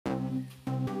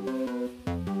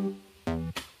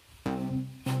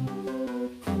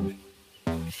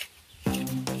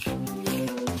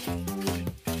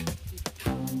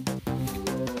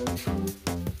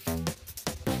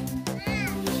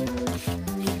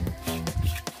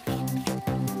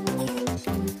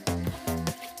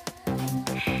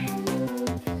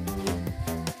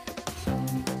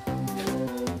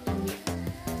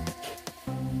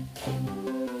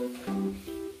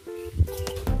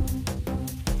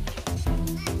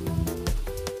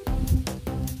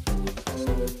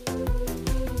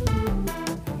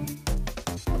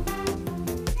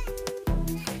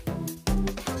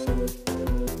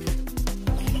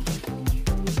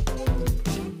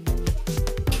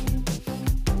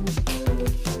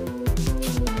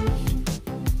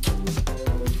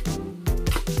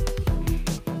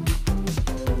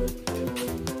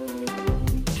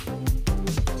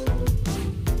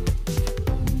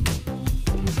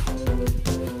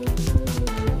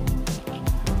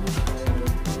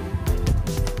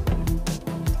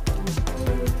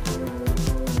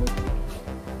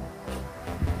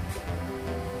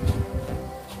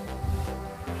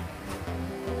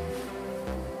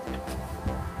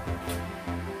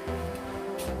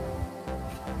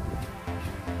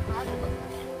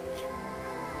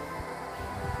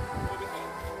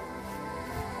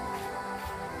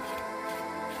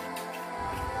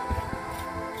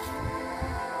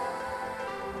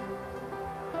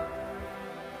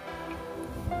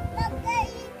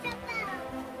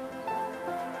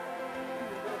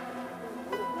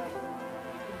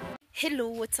Hello,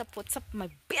 what's up my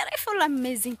beautiful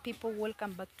amazing people.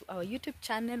 Welcome back to our YouTube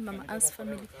channel, Mama Ann's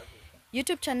Family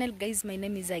YouTube channel. Guys, my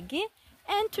name is Agi,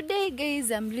 and today guys,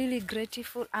 I'm really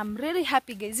grateful, I'm really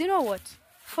happy guys. You know what,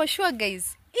 for sure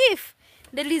guys, if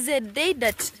there is a day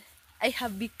that I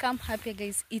have become happy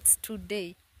guys, it's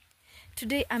today.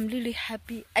 Today I'm really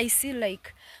happy. I see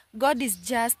like God is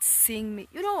just seeing me.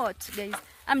 You know what guys,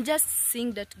 I'm just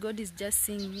seeing that God is just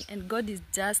seeing me, and God is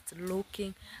just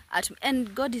looking at me,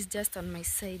 and God is just on my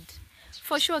side.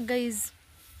 For sure guys,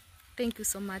 thank you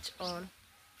so much all.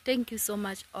 Thank you so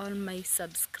much all my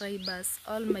subscribers,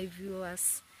 all my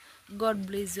viewers. God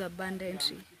bless you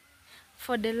abundantly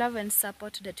for the love and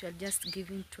support that you are just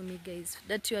giving to me guys,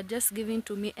 that you are just giving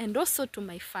to me and also to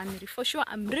my family. For sure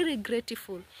I'm really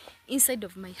grateful inside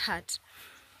of my heart.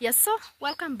 Yes, so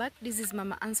welcome back. This is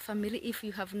Mama Ann's Family. If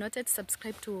you have not yet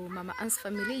subscribed to Mama Ann's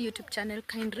Family YouTube channel,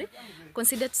 kindly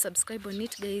consider to subscribe on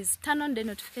it guys. Turn on the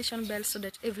notification bell so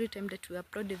that every time that we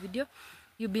upload a video,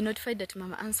 you'll be notified that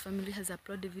Mama Ann's Family has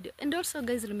uploaded a video. And also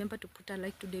guys, remember to put a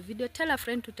like to the video. Tell a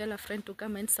friend to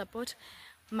come and support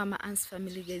Mama Ann's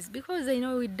Family guys, because I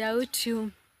know without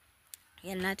you,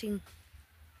 you're nothing.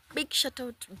 Big shout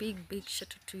out, big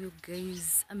shout out to you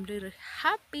guys. I'm really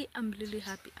happy, I'm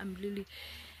really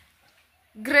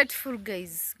grateful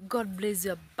guys. God bless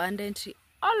you abundantly,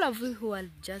 all of you who are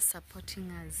just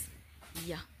supporting us.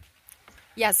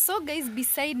 Yeah, so guys,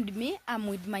 beside me, I'm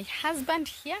with my husband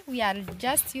here. We are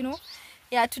just, you know,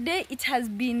 today it has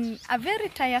been a very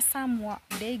tiresome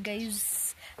day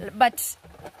guys, but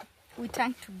we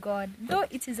thank to God. Though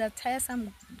it is a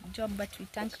tiresome job, but we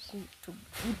thank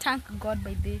God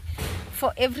by day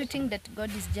for everything that God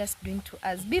is just doing to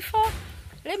us. Before,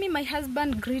 let me, my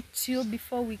husband, greet you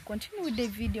before we continue with the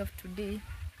video of today.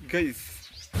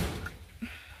 Guys,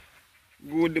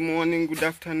 good morning, good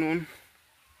afternoon.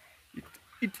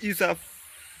 It is a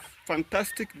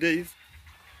fantastic day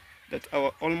that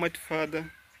our Almighty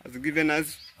Father has given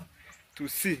us to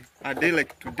see a day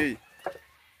like today.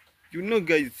 You know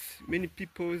guys, many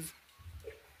people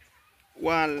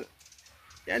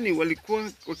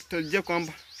walikuwa wakitarajia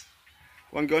kwamba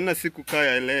wangeona siku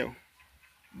kaya leo,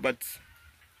 but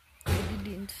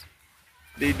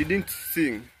they didn't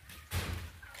sing.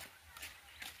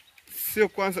 Sio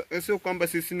kwamba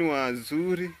sisi ni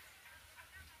wazuri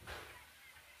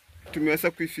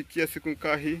tumeweza kuifikia siku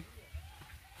kama hii,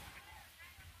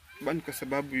 bali kwa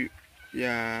sababu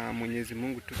ya Mwenyezi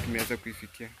Mungu tu tumeweza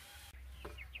kuifikia.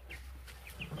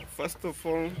 First of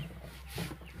all,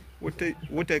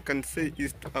 what I can say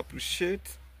is to appreciate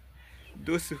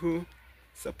those who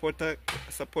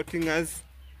supporting us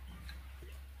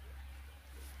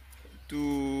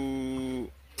to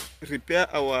repair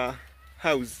our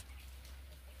house,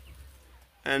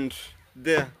 and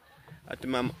there at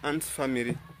Mama Ann's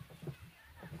Family,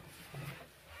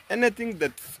 anything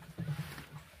that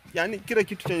kila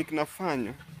kitu chenye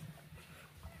kinafanywa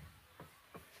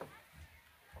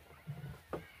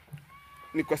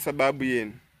ni kwa sababu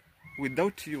yenu.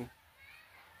 Without you,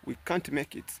 we can't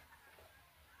make it.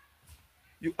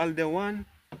 You are the one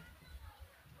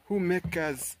who make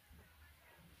us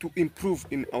to improve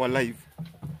in our life.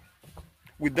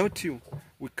 Without you,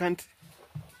 we can't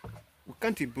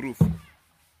improve.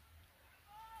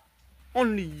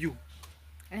 Only you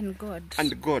and God.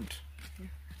 Yeah.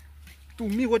 To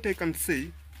me, what I can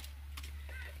say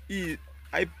is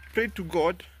I pray to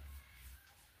God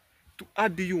to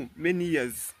add you many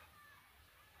years,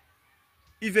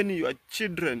 even your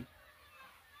children,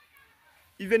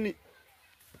 even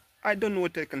I don't know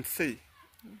what I can say.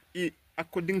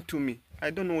 According to me, I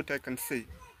don't know what I can say.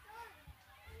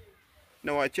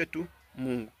 Na wache tu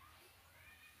Mungu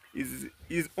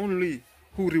is only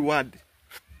who reward,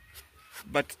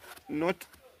 but not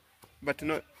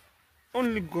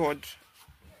only God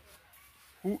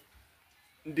who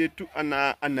de tu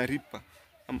anaripa.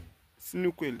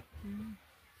 Sini kweli.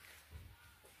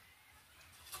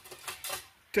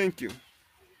 Thank you.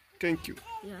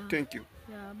 Yeah. Thank you.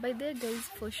 Yeah, by the way guys,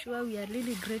 for sure we are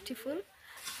really grateful.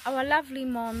 Our lovely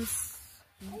moms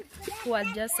who are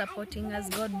just supporting us,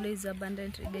 God bless you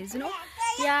abundantly guys. You know,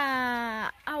 yeah,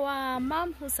 our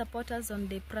mom who support us on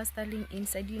the plastering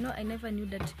inside, you know, I never knew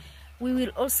that we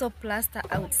will also plaster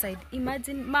outside.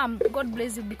 Imagine, mom, God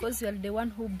bless you, because you are the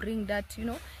one who bring that, you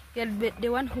know, you are the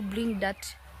one who bring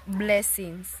that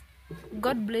blessings.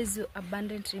 God bless you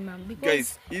abundantly, mom.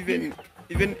 Because guys,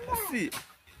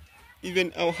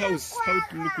 even our house, how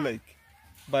it look like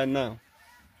by now.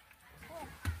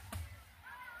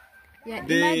 Yeah,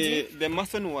 the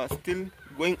mason was still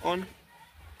going on.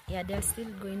 Yeah, they're still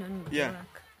going on with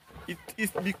work. It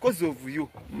is because of you,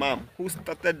 mom, who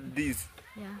started this.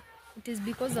 Yeah. It is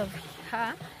because of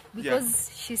her,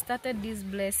 because she started these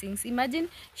blessings. Imagine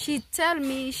she tell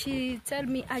me,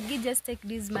 Agi, just take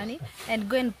this money and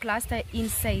go and plaster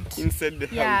inside the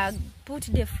yeah, house. put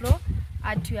the floor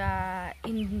at your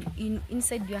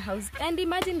inside your house. And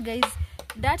imagine, guys,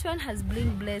 that one has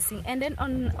bring blessing. And then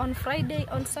on Friday,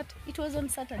 it was on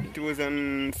Saturday. It was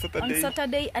on Saturday. On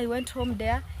Saturday, I went home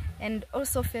there, and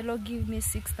also fellow give me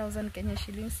 6,000 Kenya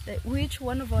shillings, which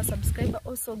one of our subscriber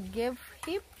also gave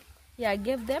him. Yeah,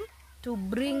 gave them to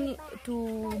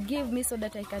give me so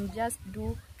that I can just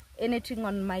do anything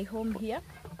on my home here.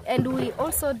 And we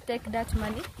also take that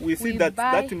money. We see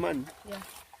that money. Yeah.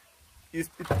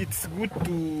 It's good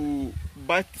to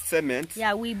buy cement.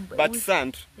 Yeah, but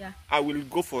sand. Yeah. I will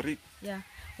go for it. Yeah.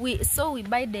 We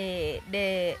buy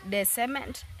the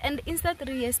cement, and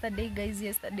instantly yesterday,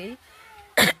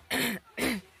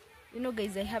 you know,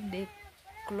 guys, I have the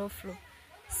claw flow.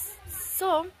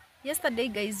 So yesterday,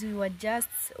 guys, we were just,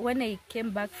 when I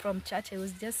came back from church, I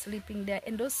was just sleeping there,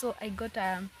 and also I got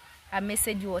a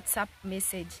message, WhatsApp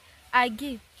message.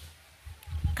 Agi,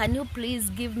 can you please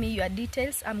give me your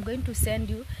details? I'm going to send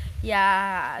you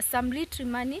some little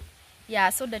money,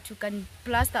 so that you can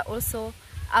plaster also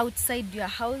outside your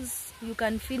house. You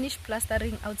can finish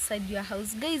plastering outside your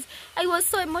house. Guys, I was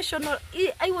so emotional.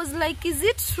 I was like, is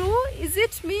it true? Is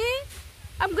it me?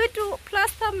 I'm going to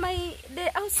plaster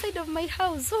the outside of my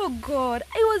house. Oh God,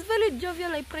 I was very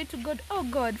jovial. I prayed to God. Oh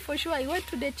God, for sure. I went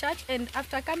to the church, and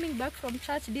after coming back from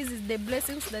church, this is the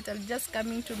blessings that are just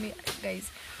coming to me,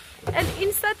 guys. And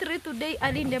instantly today,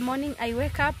 early in the morning, I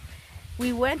wake up.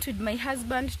 We went with my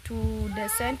husband to the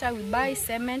center. We buy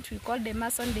cement. We call the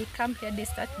mason. They come here. They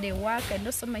start the work. And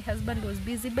also my husband was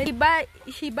busy. But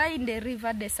he buy in the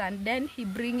river the sand. Then he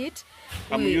bring it.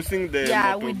 I'm using the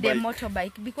with the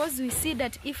motorbike, because we see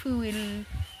that if we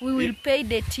will pay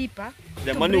the tipper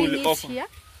the to money bring will it offer. here.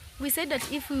 We say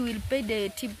that if we will pay the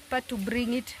tipper to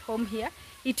bring it home here,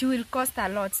 it will cost a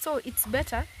lot. So it's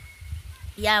better.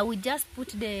 Yeah, we just put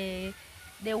the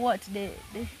oil, the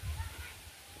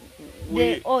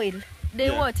oil,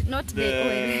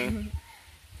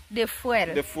 the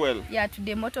fuel. Yeah, to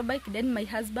the motorbike. Then my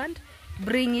husband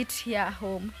bring it here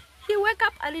home. He wake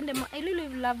up early in the morning. I really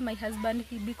love my husband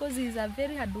because he's a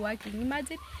very hardworking.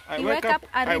 Imagine, he wake up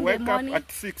early in the morning.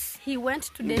 At 6. He went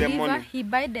to the river. He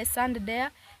buy the sand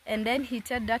there, and then he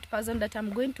tell that person that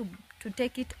I'm going to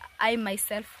take it I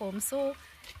myself home. So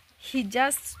he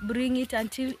just bring it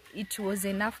until it was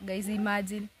enough, guys.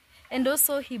 Imagine. And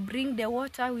also he bring the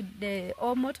water with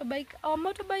our motorbike. Our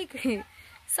motorbike,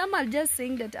 some are just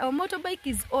saying that our motorbike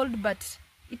is old, but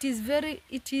it is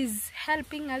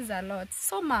helping us a lot.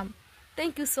 So ma'am,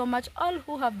 thank you so much. All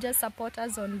who have just support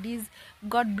us on this,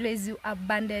 God bless you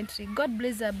abundantly. God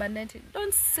bless you abundantly.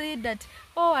 Don't say that,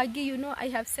 oh Agi, you know, I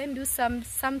have sent you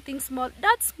something small.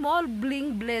 That's small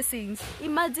bling blessings.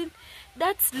 Imagine,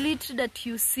 that's little that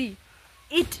you see.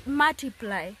 It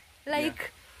multiply.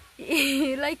 Like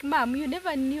like mom, you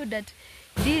never knew that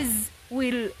this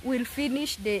will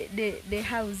finish the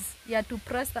house. Yeah, to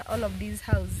plaster all of this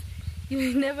house.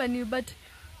 You never knew, but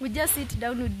we just sit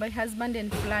down with my husband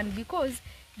and plan, because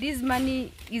this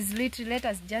money is little. Let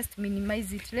us just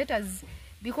minimize it.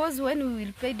 Because when we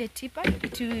will pay the tipper,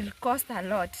 it will cost a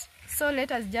lot. So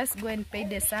let us just go and pay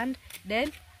the sand.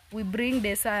 Then we bring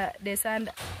the sand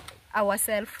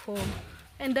ourselves home.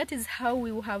 And that is how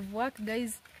we have worked,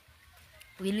 guys.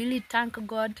 We really thank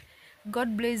God.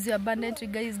 God bless you abundantly,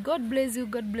 guys. God bless you.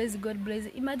 God bless you. God bless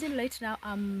you. Imagine right now,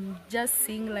 I'm just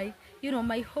seeing, like, you know,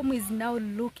 my home is now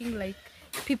looking like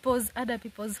other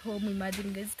people's home.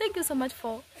 Imagine, guys. Thank you so much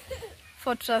for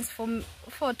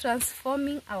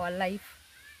transforming our life.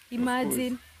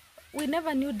 Imagine, we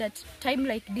never knew that time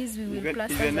like this we will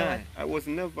plaster. Even I was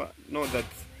never know that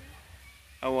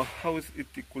our house it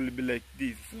could be like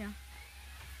this. Yeah.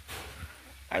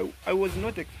 I was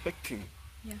not expecting.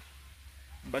 Yeah.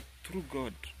 But through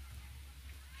God,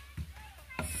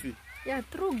 see. Yeah,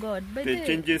 through God. But the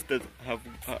changes that have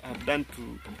done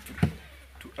to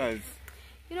us.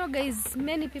 You know, guys,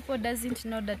 many people doesn't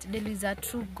know that there is a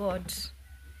true God.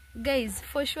 Guys,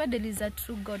 for sure there is a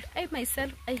true God. I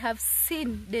myself, I have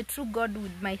seen the true God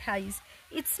with my eyes.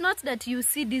 It's not that you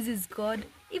see this is God.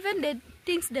 Even the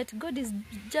things that God is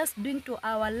just doing to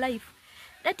our life,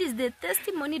 that is the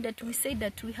testimony that we say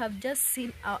that we have just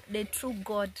seen the true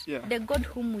God, the God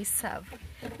whom we serve.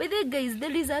 But then, guys,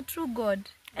 there is a true God.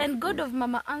 And God of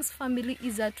Mama Ann's family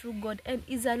is a true God and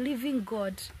is a living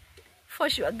God. For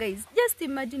sure, guys. Just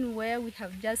imagine where we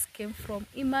have just came from.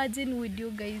 Imagine with you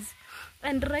guys.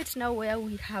 And right now where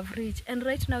we have reached. And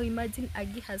right now, imagine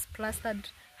Agi has plastered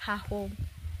her home.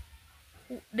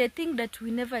 The thing that we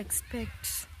never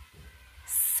expect.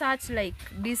 such like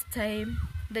this time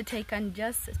that I can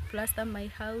just plaster my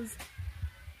house,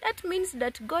 that means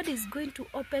that God is going to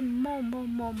open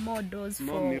more doors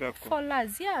for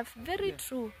us. Yeah, very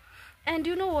true. And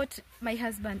you know what, my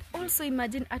husband, also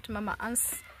imagine at Mama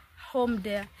Ann's home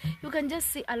there, you can just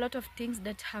see a lot of things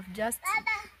that have just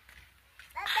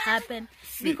happened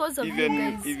because of you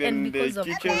guys, and because of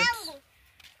God.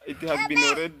 It has been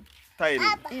already tiled.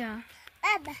 Yeah.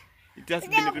 It has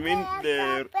been remained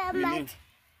the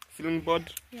ceiling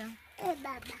board. Yeah.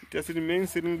 It has remained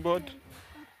ceiling board.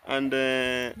 And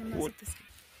what?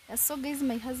 Yeah, so guys,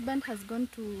 my husband has gone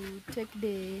to take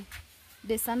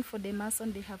the sand for the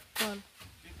mason they have called.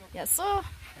 Yeah, so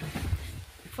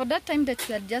for that time that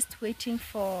we are just waiting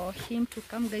for him to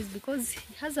come, guys, because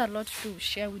he has a lot to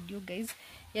share with you guys.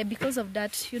 Yeah, because of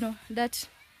that, you know, that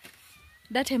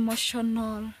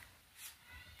emotional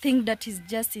thing that is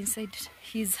just inside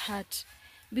his heart,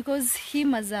 because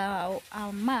him as a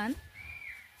man,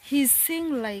 he's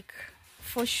saying like,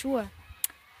 for sure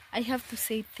I have to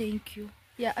say thank you.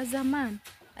 Yeah, as a man,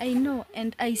 I know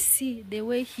and I see the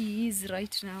way he is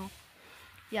right now.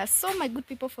 Yeah, so my good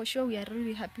people, for sure we are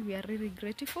really happy, we are really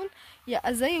grateful. Yeah,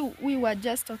 as we were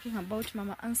just talking about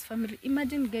Mama Ann's family,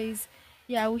 imagine guys,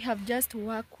 yeah, we have just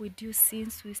worked with you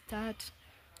since we start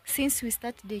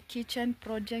the kitchen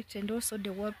project and also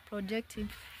the wall project.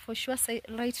 For sure,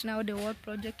 right now the wall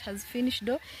project has finished,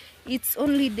 though it's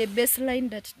only the baseline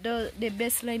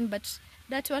but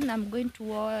that one I'm going to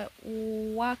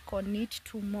work on it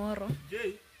tomorrow.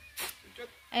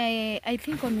 I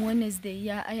think on Wednesday.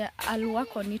 Yeah, I'll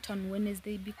work on it on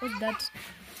Wednesday, because that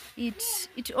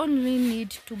it only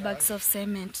needs 2 bags of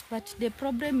cement. But the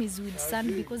problem is with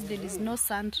sand, because there is no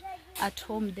sand at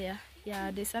home there.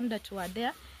 Yeah, the sand that were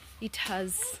there, it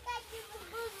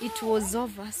was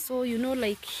over. So you know,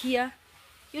 like here,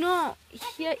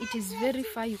 here it is very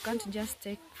far. You can't just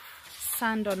take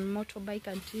sand on motorbike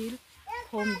until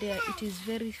home there. It is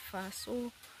very far.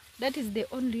 So that is the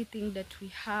only thing that we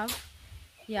have.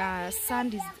 Yeah,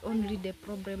 sand is only the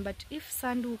problem. But if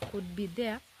sand could be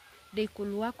there, they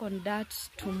could work on that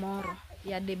tomorrow.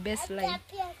 Yeah, the baseline,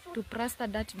 to plaster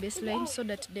that baseline, so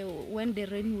that when the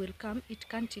rain will come, it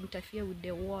can't interfere with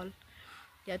the wall.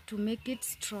 Yeah, to make it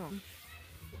strong.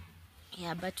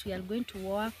 Yeah, but we are going to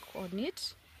work on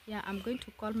it. Yeah, I'm going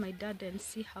to call my dad and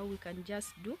see how we can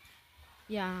just do.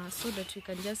 Yeah, so that we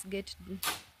can just get,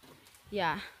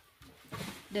 yeah,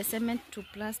 the cement to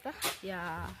plaster,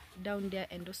 yeah, down there,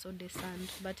 and also the sand.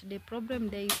 But the problem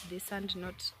there is the sand,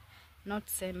 not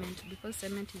cement, because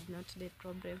cement is not the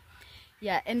problem.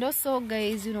 Yeah, and also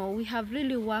guys, you know, we have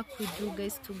really worked with you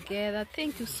guys together.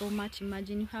 Thank you so much.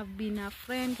 Imagine, you have been a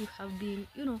friend, you have been,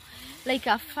 you know, like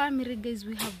a family, guys.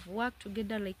 We have worked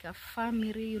together like a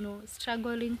family, you know,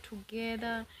 struggling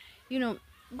together, you know.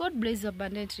 God bless you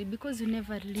abundantly, because you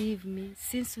never leave me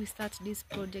since we start this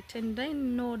project. And I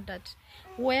know that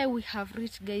where we have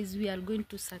reached, guys, we are going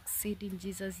to succeed in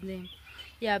Jesus' name.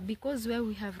 Yeah, because where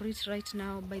we have reached right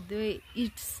now, by the way,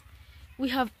 we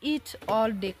have eat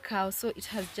all the cow, so it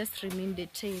has just remained the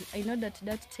tail. I know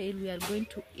that tail, we are going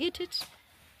to eat it.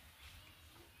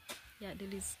 Yeah,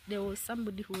 there was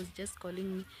somebody who was just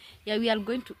calling me. Yeah, we are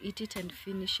going to eat it and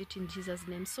finish it in Jesus'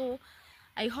 name. So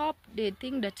I hope the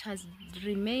thing that has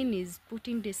remained is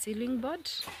putting the ceiling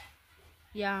board.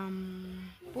 Yeah,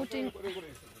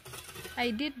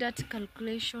 I did that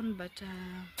calculation, but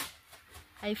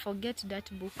I forget that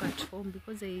book at home,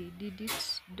 because I did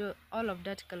all of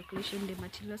that calculation, the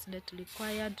materials that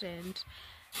required, and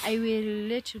I will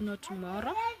let you know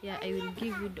tomorrow. Yeah, I will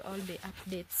give you all the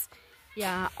updates,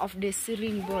 yeah, of the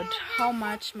ceiling board, how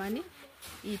much money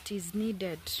it is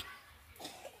needed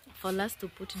for us to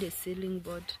put the ceiling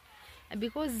board,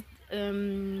 because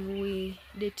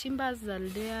the timbers are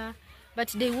there, but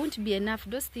they won't be enough.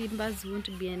 Those timbers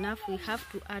won't be enough. We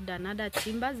have to add another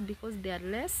timbers, because they are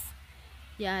less.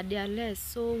 Yeah, they are less,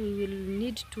 so we will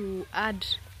need to add,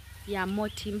 yeah, more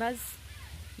timbers.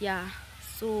 Yeah,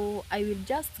 so I will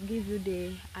just give you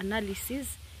the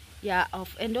analysis, yeah,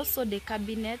 of, and also the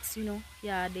cabinets, you know.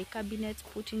 Yeah, the cabinets,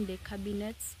 putting the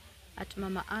cabinets at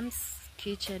Mama Ann's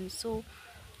kitchen. So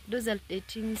those are the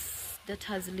things that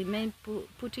has remained,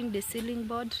 putting the ceiling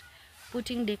board,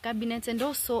 putting the cabinets, and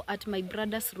also at my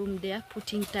brother's room there,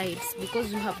 putting tiles,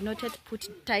 because we have not yet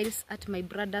put tiles at my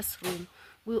brother's room.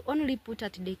 We only put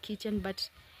at the kitchen, but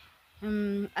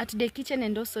at the kitchen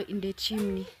and also in the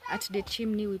chimney. At the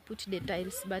chimney we put the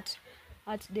tiles, but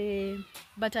at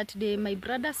my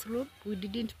brother's room we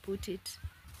didn't put it.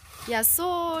 Yeah,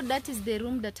 so that is the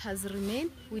room that has remained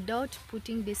without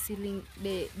putting the ceiling,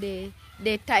 the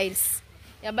tiles.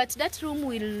 Yeah, but that room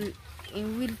will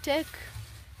take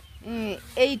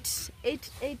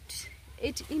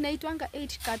inaitwanga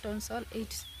 8 cartons, all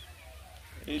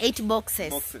 8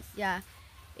 boxes. Yeah,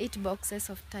 8 boxes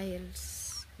of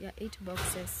tiles. Yeah, 8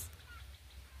 boxes.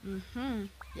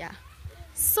 Yeah,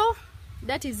 so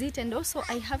that is it. And also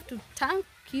I have to thank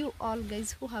you all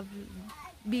guys who have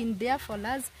been there for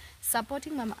us,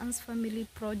 supporting Mama Ann's family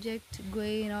project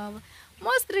going over.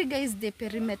 Mostly guys, the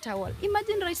perimeter wall.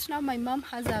 Imagine right now my mom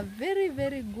has a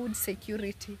very good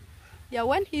security. Yeah,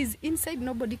 when he's inside,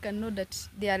 nobody can know that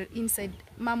they are inside,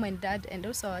 mom and dad and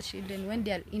also our children. When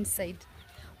they are inside,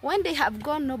 when they have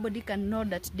gone, nobody can know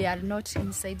that they are not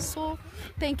inside. So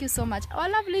thank you so much, our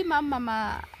lovely Madam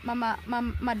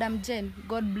Jane.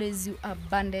 God bless you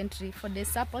abundantly for the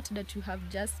support that you have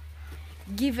just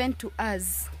given to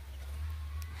us.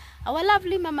 Our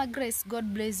lovely Mama Grace,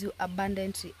 God bless you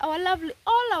abundantly. Our lovely,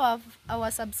 all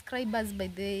our subscribers, by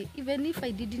the way, even if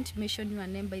I didn't mention your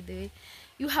name, by the way,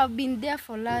 you have been there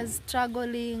for us,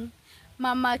 struggling.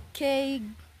 Mama K,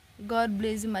 God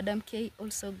bless you. Madam K,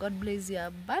 also God bless you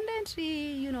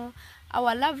abundantly. You know,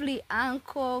 our lovely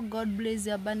uncle, God bless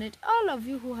you abundantly. All of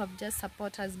you who have just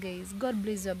supported us, guys, God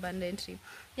bless you abundantly.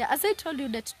 Yeah, as I told you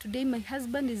that today my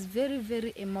husband is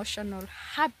very emotional,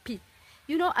 happy.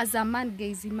 You know, as a man,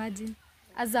 guys, imagine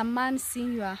as a man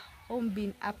seeing your home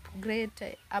being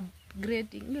upgrading,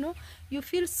 you know, you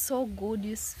feel so good,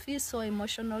 you feel so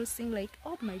emotional, seeing like,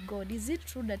 oh my God, is it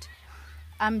true that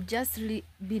I'm just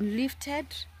been lifted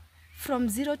from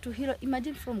zero to hero?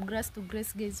 Imagine from grass to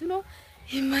grace, guys. You know,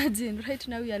 imagine right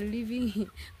now we are living,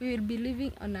 we will be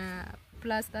living on a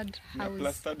plastered house.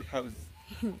 Plastered house.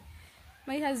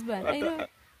 My husband, I know.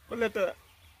 Later,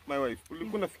 my wife,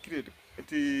 ulikuwa nafikiria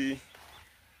ati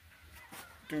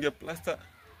tunge plaster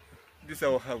this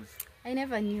our house. I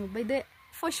never knew, but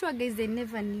for sure, guys, I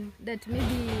never knew that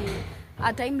maybe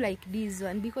a time like this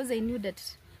one, because I knew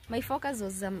that my focus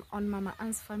was on Mama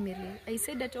Ann's family. I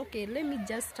said that, okay, let me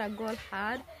just struggle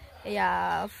hard,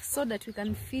 yeah, so that we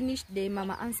can finish the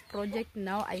Mama Ann's project.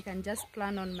 Now I can just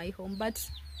plan on my home. But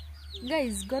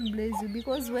guys, God bless you,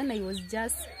 because when I was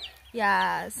just,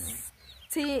 yeah,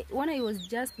 see, when I was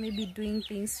just maybe doing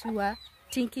things, you were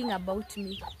thinking about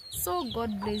me. So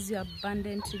God bless you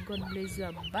abundantly. God bless you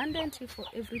abundantly for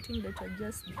everything that you're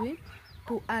just doing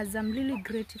to us. I'm really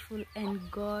grateful, and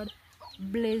God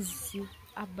bless you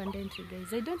abundantly,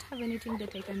 guys. I don't have anything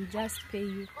that I can just pay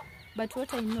you, but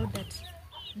what I know that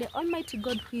the Almighty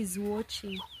God who is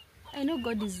watching, I know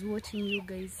God is watching you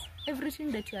guys.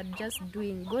 Everything that you are just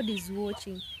doing, God is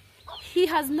watching. He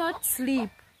has not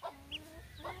slept.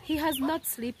 He has not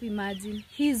sleep, imagine.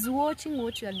 He's watching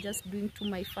what you are just doing to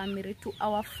my family, to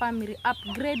our family,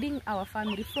 upgrading our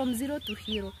family from zero to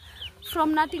hero,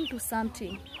 from nothing to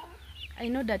something. I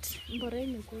know that it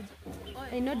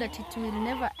will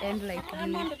never end like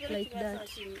that.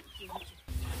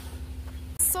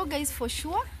 So guys, for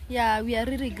sure, yeah, we are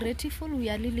really grateful. We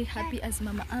are really happy as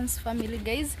Mama Ann's family,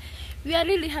 guys. We are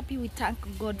really happy. We thank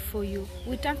God for you.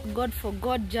 We thank God for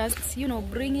God just, you know,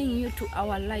 bringing you to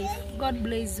our life. God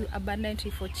bless you abundantly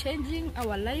for changing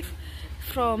our life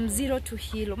from zero to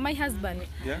hero. My husband,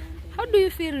 yeah, how do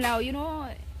you feel now? You know,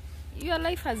 your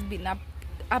life has been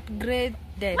upgraded.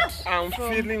 I'm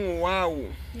feeling wow.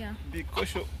 Yeah.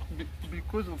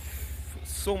 Because of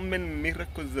so many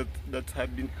miracles that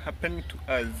have been happening to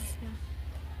us. Yeah.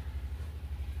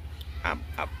 I'm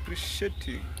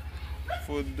appreciating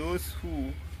for those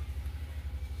who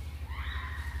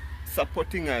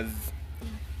supporting us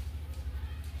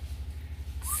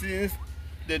since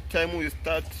the time we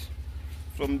start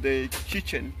from the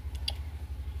kitchen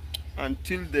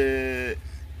until the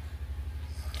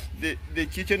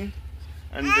kitchen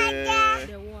and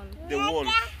the wall.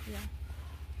 Yeah.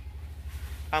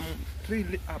 I'm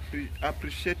really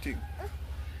appreciating,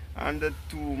 and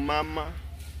to Mama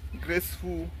Grace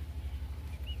who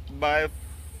buy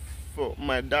for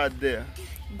my dad there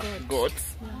got.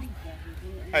 Yeah.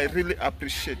 I really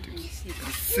appreciate it.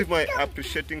 Receive my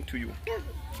appreciating to you.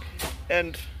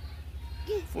 And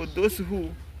for those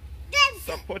who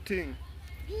supporting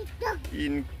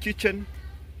in kitchen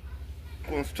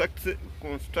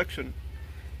construction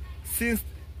since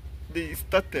they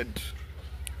started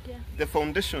the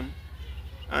foundation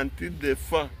until the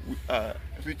far we are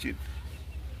reaching.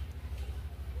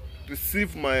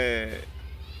 Receive my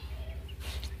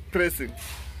praising.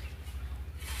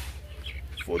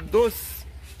 For those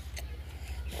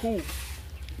who,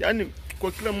 yani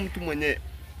kwa kila mtu mwenye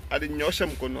alinyosha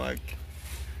mkono wake,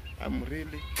 I'm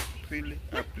really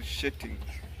appreciating.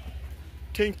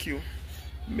 Thank you.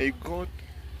 May God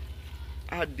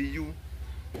add you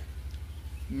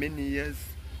many years,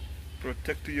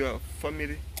 protect your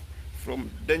family from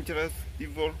dangerous,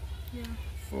 evil Yeah.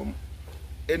 from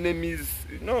enemies.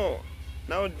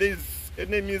 Nowadays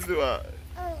enemies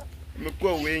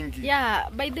wamekuwa wengi. Yeah,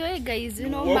 by the way guys,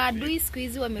 maadui siku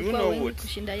hizi wamekuwa wengi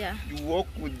kushinda. Yeah. You walk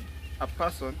with a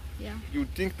person, yeah, you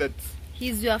think that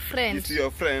he's your friend. He's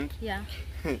your friend. Yeah.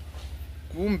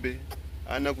 Kumbe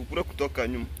anakukura kutoka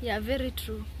nyuma. Yeah, very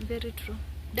true, very true.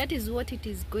 That is what it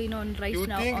is going on right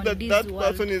now on this world. You think that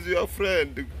person is your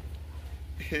friend.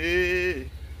 Hey.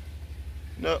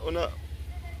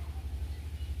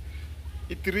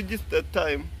 It reaches the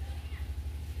time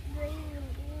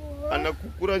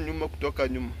anakukura nyuma kutoka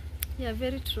nyuma. Yeah,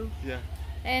 very true. Yeah.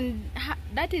 And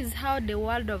that is how the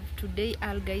world of today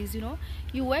are, guys.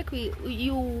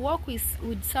 You walk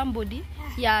with somebody,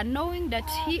 yeah, knowing that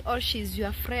he or she is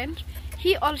your friend,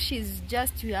 he or she is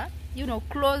just your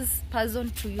close person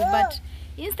to you, but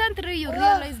instantly you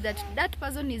realize that that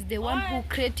person is the one who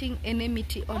creating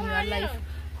enmity on your life,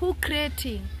 who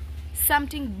creating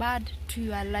something bad to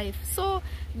your life. So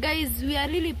guys, we are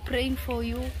really praying for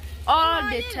you all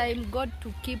the time, God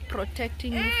to keep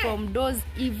protecting you from those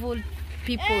evil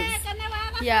people,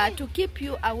 yeah, to keep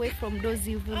you away from those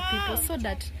evil people, so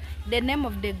that the name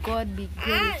of the God be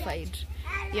glorified.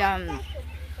 Yeah.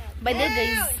 By the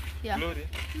guys, yeah,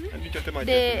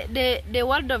 the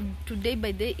world of today,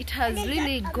 by the it has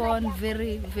really gone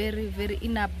very, very, very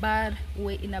in a bad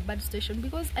way, in a bad situation,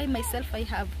 because I myself, I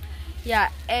have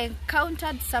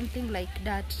encountered something like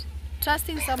that,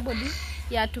 trusting somebody,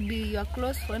 yeah, to be your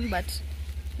close friend, but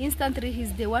instantly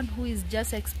he's the one who is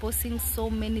just exposing so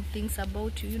many things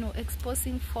about you,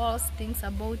 exposing false things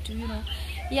about you,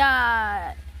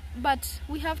 yeah. But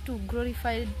we have to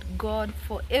glorify God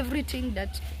for everything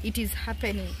that it is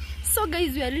happening. So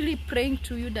guys, we are really praying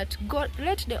to you that God,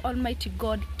 let the Almighty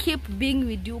God keep being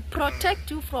with you, protect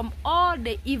you from all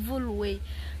the evil way,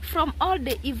 from all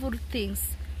the evil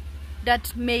things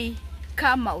that may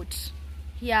come out,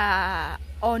 yeah,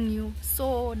 on you.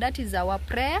 So that is our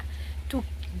prayer, to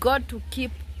God to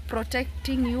keep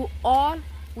protecting you all,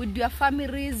 with your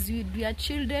families, with your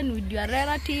children, with your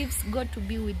relatives, God to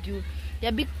be with you.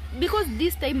 Yeah, because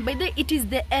this time, by the it is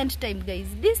the end time, guys.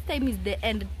 This time is the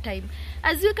end time.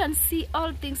 As you can see,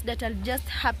 all things that are just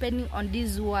happening on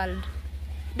this world,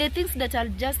 the things that are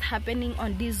just happening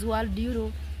on this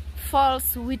world,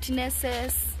 false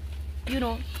witnesses,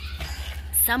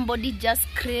 somebody just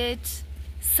creates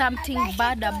something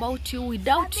bad about you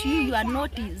without you are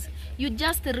noticed. You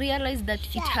just realize that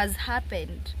it has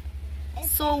happened.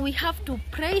 So we have to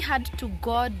pray hard to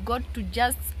God to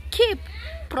just keep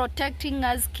protecting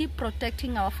us, keep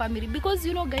protecting our family, because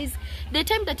guys, the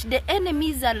time that the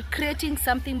enemies are creating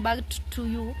something bad to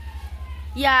you,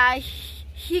 yeah,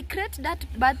 he creates that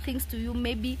bad things to you,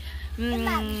 maybe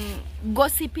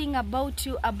gossiping about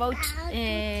you, about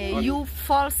you,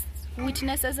 false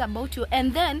witnesses about you,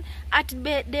 and then at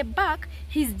the back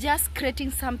he's just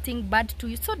creating something bad to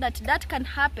you, so that can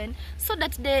happen, so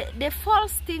that the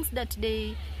false things that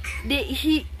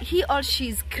he or she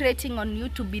is creating on you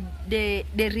to be the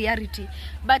reality.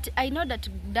 But I know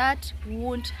that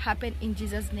won't happen in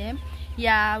Jesus' name.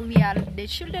 Yeah, we are the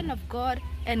children of God,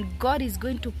 and God is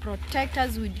going to protect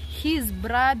us with his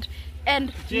blood,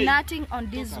 and nothing on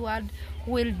this world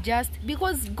will just,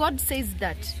 because God says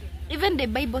that, even the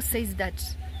Bible says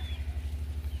that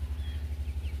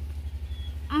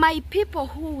my people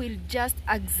who will just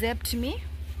accept me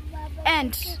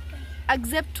and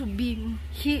accept to be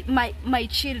my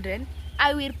children,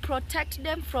 I will protect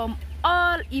them from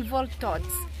all evil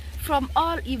thoughts, from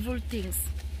all evil things.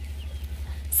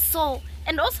 So,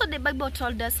 and also the Bible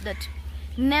told us that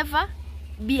never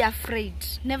be afraid,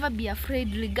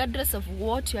 regardless of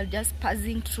what you are just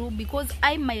passing through, because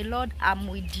I, my Lord, am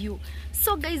with you.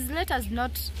 So guys, let us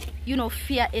not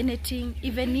fear anything.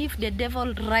 Even if the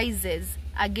devil rises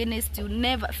against you,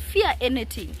 never fear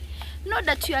anything. Know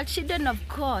that you are children of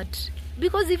God,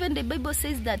 because even the Bible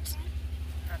says that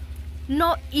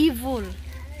no evil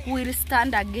will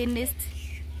stand against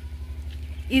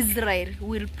Israel,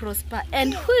 will prosper.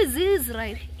 And who is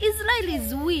Israel? Israel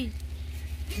is we,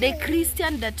 the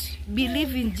Christian that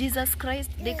believe in Jesus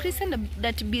Christ, the Christian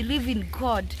that believe in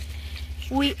God.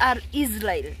 We are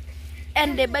Israel.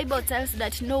 And the Bible tells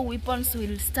that no weapons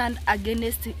will stand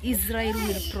against Israel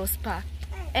will prosper.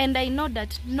 And I know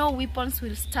that no weapons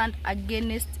will stand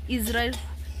against Israel,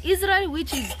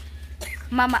 which is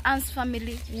Mama Ann's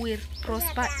family, will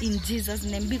prosper in Jesus'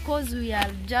 name, because we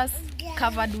are just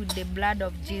covered with the blood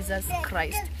of Jesus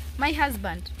Christ. My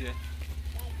husband, yeah,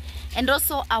 and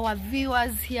also our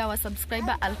viewers here, our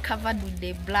subscribers, are covered with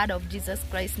the blood of Jesus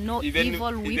Christ. No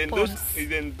evil weapons.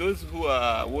 Even those who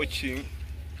are watching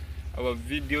our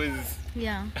videos,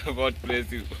 yeah, about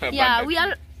bless you. Yeah,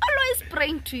 always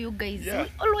praying to you guys. Yeah. We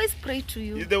always pray to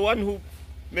you. He's the one who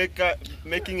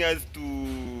making us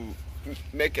to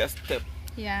make a step.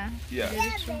 Yeah. Yeah.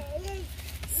 Very true.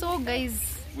 So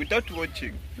guys, Without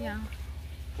watching, yeah.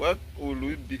 what will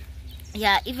we be?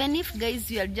 Yeah, even if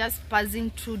guys you are just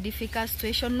passing through difficult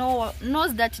situation,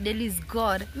 knows that there is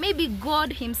God. Maybe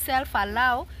God himself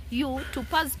allow you to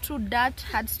pass through that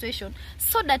hard situation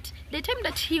so that the time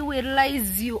that he will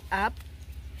rise you up,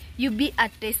 you be a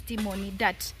testimony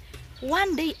that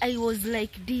one day I was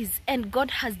like this and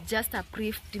God has just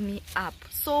uplifted me up.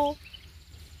 So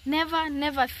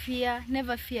never fear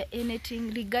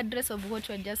anything, regardless of what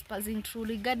you are just passing through,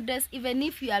 regardless, even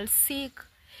if you are sick.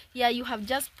 Yeah, you have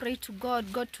just prayed to God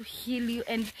to heal you,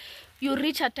 and you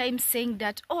reach a time saying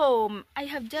that, oh, I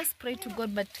have just prayed to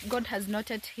God, but God has not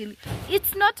yet healed.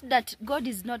 It's not that God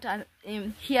is not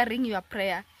hearing your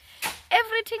prayer.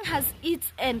 Everything has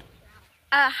its and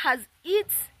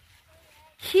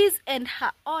his and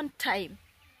her own time.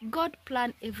 God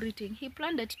planned everything. He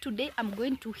planned that today I'm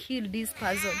going to heal this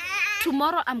person.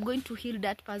 Tomorrow I'm going to heal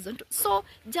that person. So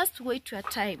just wait your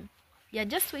time. Yeah,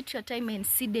 just wait your time and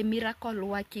see the miracle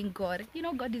working God. You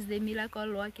know, God is the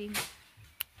miracle working.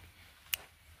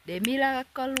 The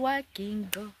miracle working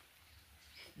God.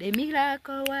 The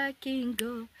miracle working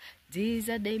God.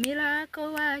 Jesus, the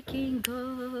miracle working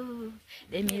God.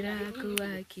 The miracle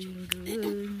working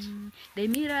God. The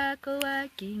miracle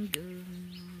working God.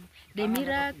 The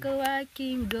miracle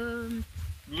working God.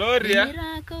 Gloria. The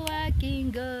miracle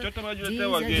working God. Jesus,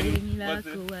 the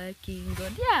miracle working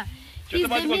God. Yeah. He's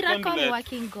the miracle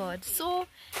working God. So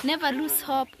never lose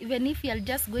hope. Even if you are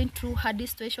just going through hard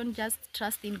situation, just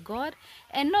trust in God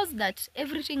and knows that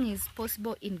everything is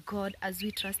possible in God as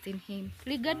we trust in him.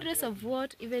 Regardless of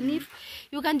what, even if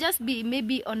you can just be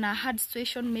maybe on a hard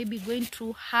situation, maybe going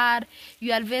through hard,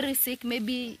 you are very sick,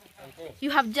 maybe you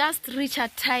have just reached a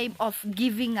time of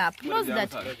giving up. Knows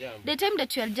that the time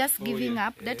that you are just giving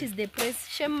up, that is the praise.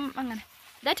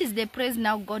 That is the praise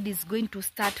now God is going to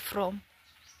start from.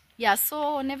 Yeah,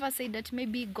 so never say that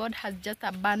maybe God has just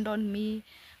abandoned me,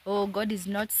 or God is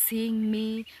not seeing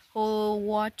me, or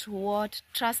what.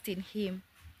 Trust in him.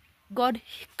 God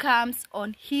comes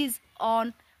on his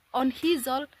own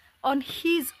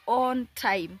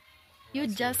time. You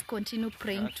just continue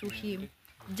praying to him.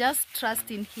 Just trust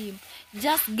in him.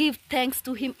 Just give thanks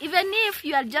to him. Even if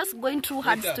you are just going through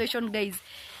hard situation, guys,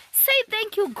 say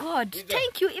thank you, God.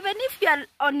 Thank you. Even if you are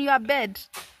on your bed,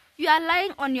 you are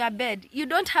lying on your bed, you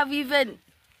don't have even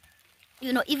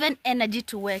energy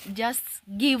to work, just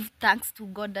give thanks to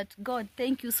God that, God,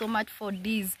 thank you so much for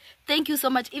this. Thank you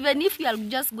so much. Even if you are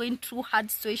just going through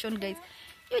hard situation, guys,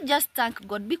 you just thank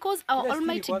God, because our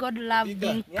Almighty God loves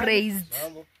being praised.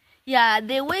 Yeah,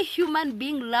 the way human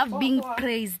being love being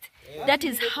praised, that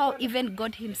is how even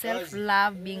God himself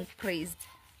loves being praised.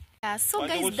 Yeah, so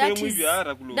guys,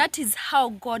 that is how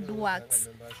God works.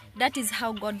 That is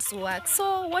how God works.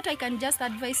 So what I can just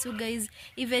advise you guys,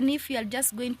 even if you are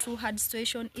just going through hard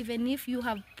situation, even if you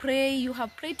have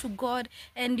prayed to God,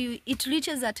 and it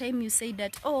reaches a time you say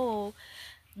that, oh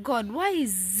God, why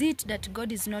is it that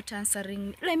God is not answering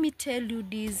me? Let me tell you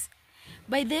this.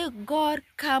 By the God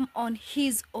come on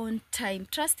his own time.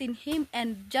 Trust in him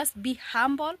and just be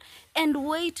humble and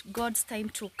wait God's time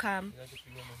to come.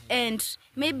 And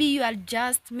maybe you are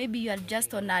just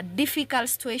on a difficult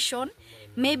situation.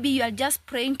 Maybe you are just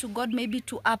praying to God, maybe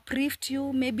to uplift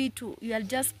you, you are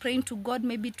just praying to God,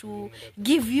 maybe to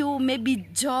give you maybe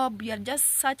job. You are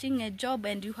just searching a job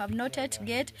and you have not yet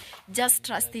get. Just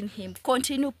trust in him.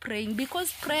 Continue praying,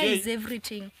 because prayer is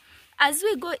everything. As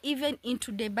we go even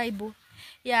into the Bible,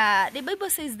 yeah, the Bible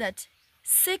says that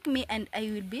seek me and I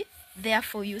will be there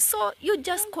for you. So you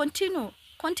just continue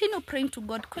praying to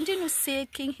God, continue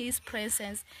seeking his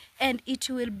presence, and it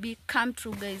will come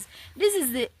true, guys.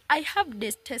 I have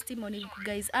this testimony,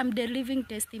 guys. I'm the living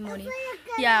testimony.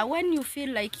 Yeah, when you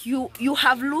feel like you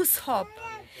have lost hope,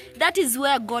 that is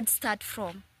where God starts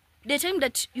from. The time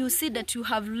that you see that you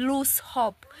have lost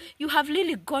hope, you have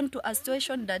really gone to a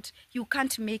situation that you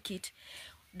can't make it,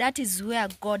 that is where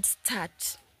God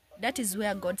starts. That is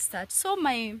where God starts. So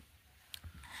my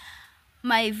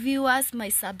viewers, my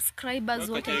subscribers,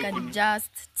 what I can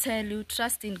just tell you,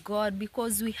 trust in God,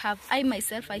 because I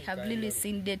myself have really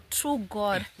seen the true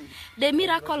God, the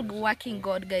miracle working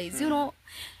God, guys. You know,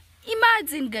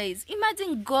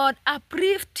 imagine God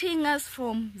uplifting us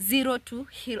from zero to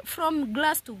hero, from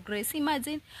glass to grace.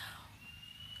 Imagine.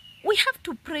 We have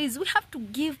to praise, we have to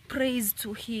give praise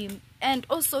to him, and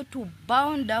also to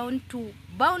bow down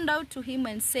to him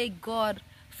and say, God,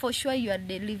 for sure you are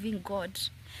the living God.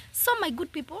 So my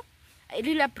good people, I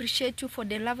really appreciate you for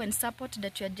the love and support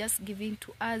that you are just giving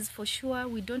to us. For sure,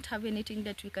 we don't have anything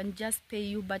that we can just pay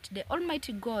you, but the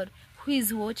Almighty God who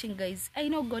is watching, guys. I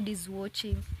know God is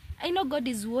watching. I know God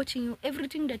is watching you.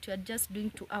 Everything that you are just doing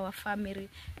to our family,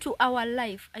 to our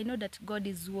life, I know that God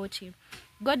is watching.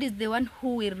 God is the one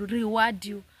who will reward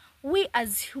you. We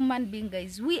as human beings,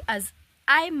 guys,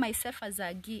 I myself as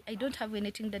Agi, I don't have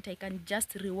anything that I can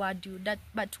just reward you.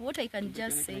 But what I can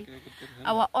just say,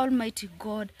 our Almighty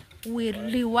God will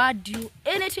reward you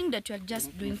anything that you are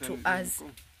just doing to us.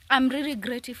 I'm really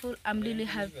grateful. I'm really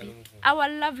happy. Our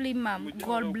lovely mom,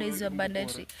 God bless you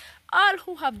abundantly. All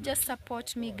who have just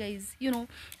support me, guys, you know,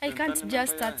 I can't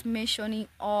just start mentioning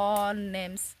all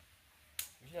names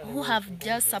who have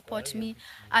just support me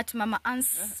at Mama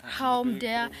Ann's home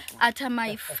there, at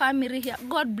my family here.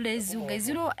 God bless you, guys.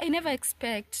 You know, I never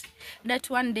expect that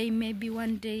one day, maybe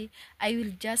one day, I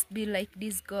will just be like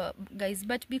this guys.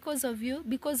 But because of you,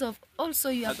 because of also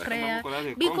your prayer,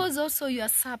 because also your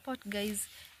support, guys,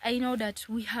 I know that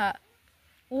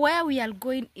where we are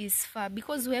going is far,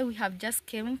 because where we have just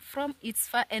came from, it's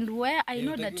far, and where I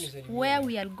know that where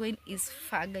we are going is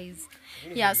far, guys.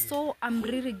 Yeah, so I'm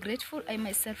really grateful. I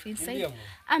myself inside,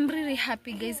 I'm really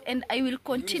happy, guys, and I will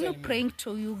continue praying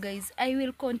to you, guys. I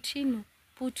will continue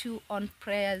put you on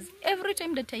prayers every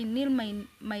time that I kneel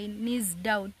my knees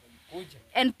down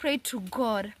and pray to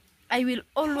God. I will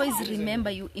always remember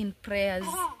you in prayers.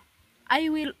 I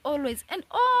will always, and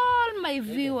all my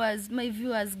viewers,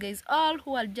 guys, all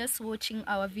who are just watching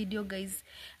our video, guys,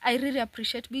 I really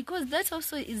appreciate, because that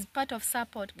also is part of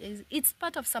support, guys. It's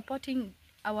part of supporting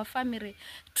our family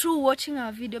through watching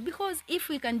our video, because if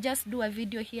we can just do a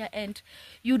video here and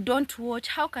you don't watch,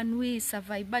 how can we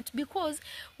survive? But because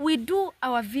we do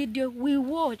our video,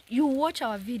 you watch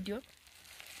our video,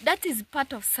 that is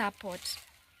part of support.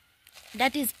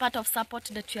 That is part of support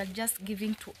that you are just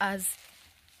giving to us.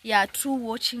 Yeah, through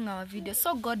watching our video.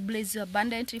 So God bless you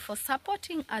abundantly for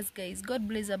supporting us, guys. God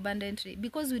bless you abundantly,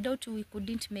 because without you we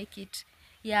couldn't make it.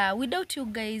 Yeah, without you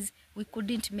guys we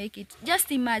couldn't make it.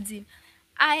 Just imagine,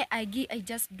 I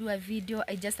just do a video,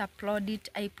 I just upload it,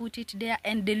 I put it there,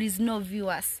 and there is no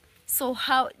viewers. So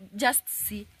how, just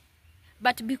see.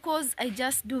 But because I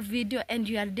just do video and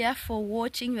you are there for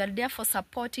watching, you are there for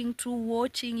supporting through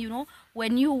watching, you know,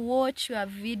 when you watch your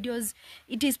videos,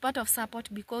 it is part of support,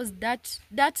 because that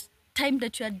time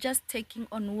that you are just taking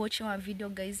on watching our video,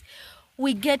 guys,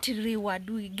 we get reward,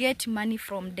 we get money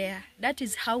from there. That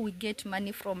is how we get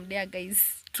money from there,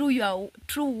 guys, through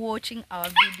watching our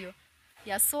video.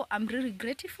 Yeah, so I'm really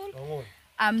grateful.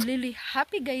 I'm really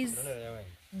happy, guys.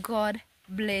 God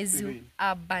bless you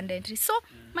abundantly. So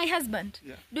my husband,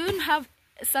 do you have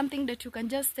something that you can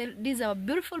just tell these are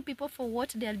beautiful people for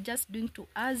what they are just doing to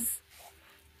us?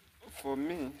 For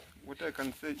me, what I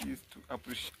can say is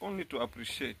to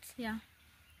appreciate. Yeah.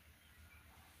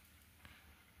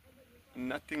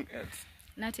 Nothing else.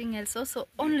 Nothing else. Also,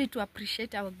 only to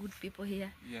appreciate our good people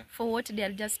here for what they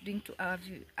are just doing to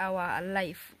our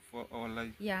life. For our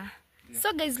life. Yeah.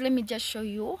 So guys, let me just show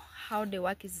you how the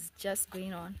work is just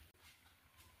going on.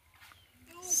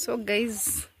 So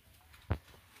guys,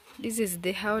 this is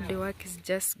how the work is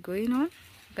just going on.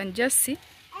 You can just see.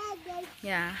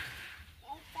 Yeah.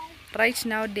 Right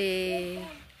now the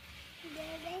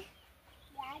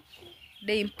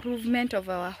improvement of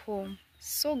our home.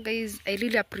 So guys, I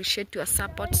really appreciate your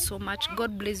support so much.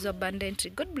 God bless you abundantly.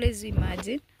 God bless you,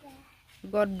 imagine.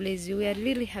 God bless you. We are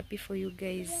really happy for you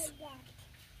guys.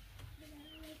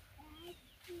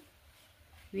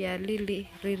 We are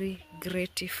really, really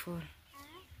grateful.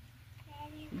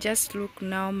 Just look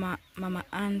now, Mama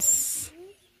Ann's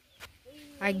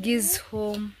Agi's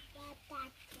home.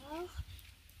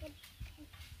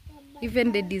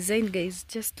 Even the design, guys,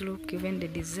 just look, even the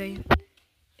design.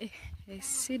 I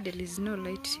see there is no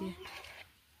light here.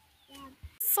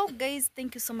 So guys,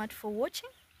 thank you so much for watching.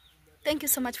 Thank you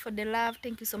so much for the love.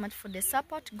 Thank you so much for the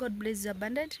support. God bless you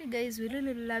abundantly, guys. We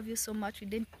really love you so much. We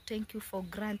don't take you for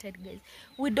granted, guys.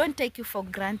 We don't take you for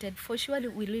granted. For sure,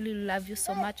 we really love you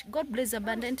so much. God bless you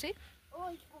abundantly.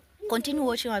 Continue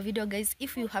watching our video, guys.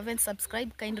 If you haven't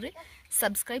subscribed, kindly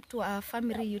subscribe to our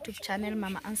family YouTube channel,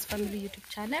 Mama Ann's Family YouTube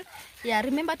channel. Yeah,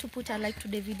 remember to put a like to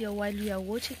the video while you are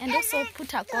watching, and also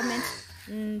put a comment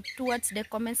towards the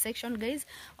comment section, guys,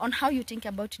 on how you think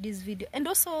about this video. And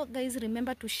also, guys,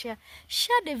 remember to share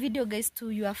the video, guys, to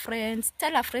your friends.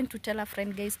 Tell a friend to tell a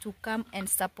friend, guys, to come and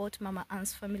support Mama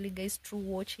Ann's Family, guys, through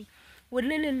watching. We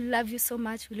really love you so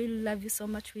much. We really love you so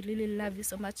much. We really love you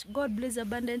so much. God bless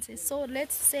abundance. So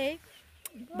let's say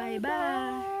bye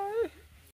bye.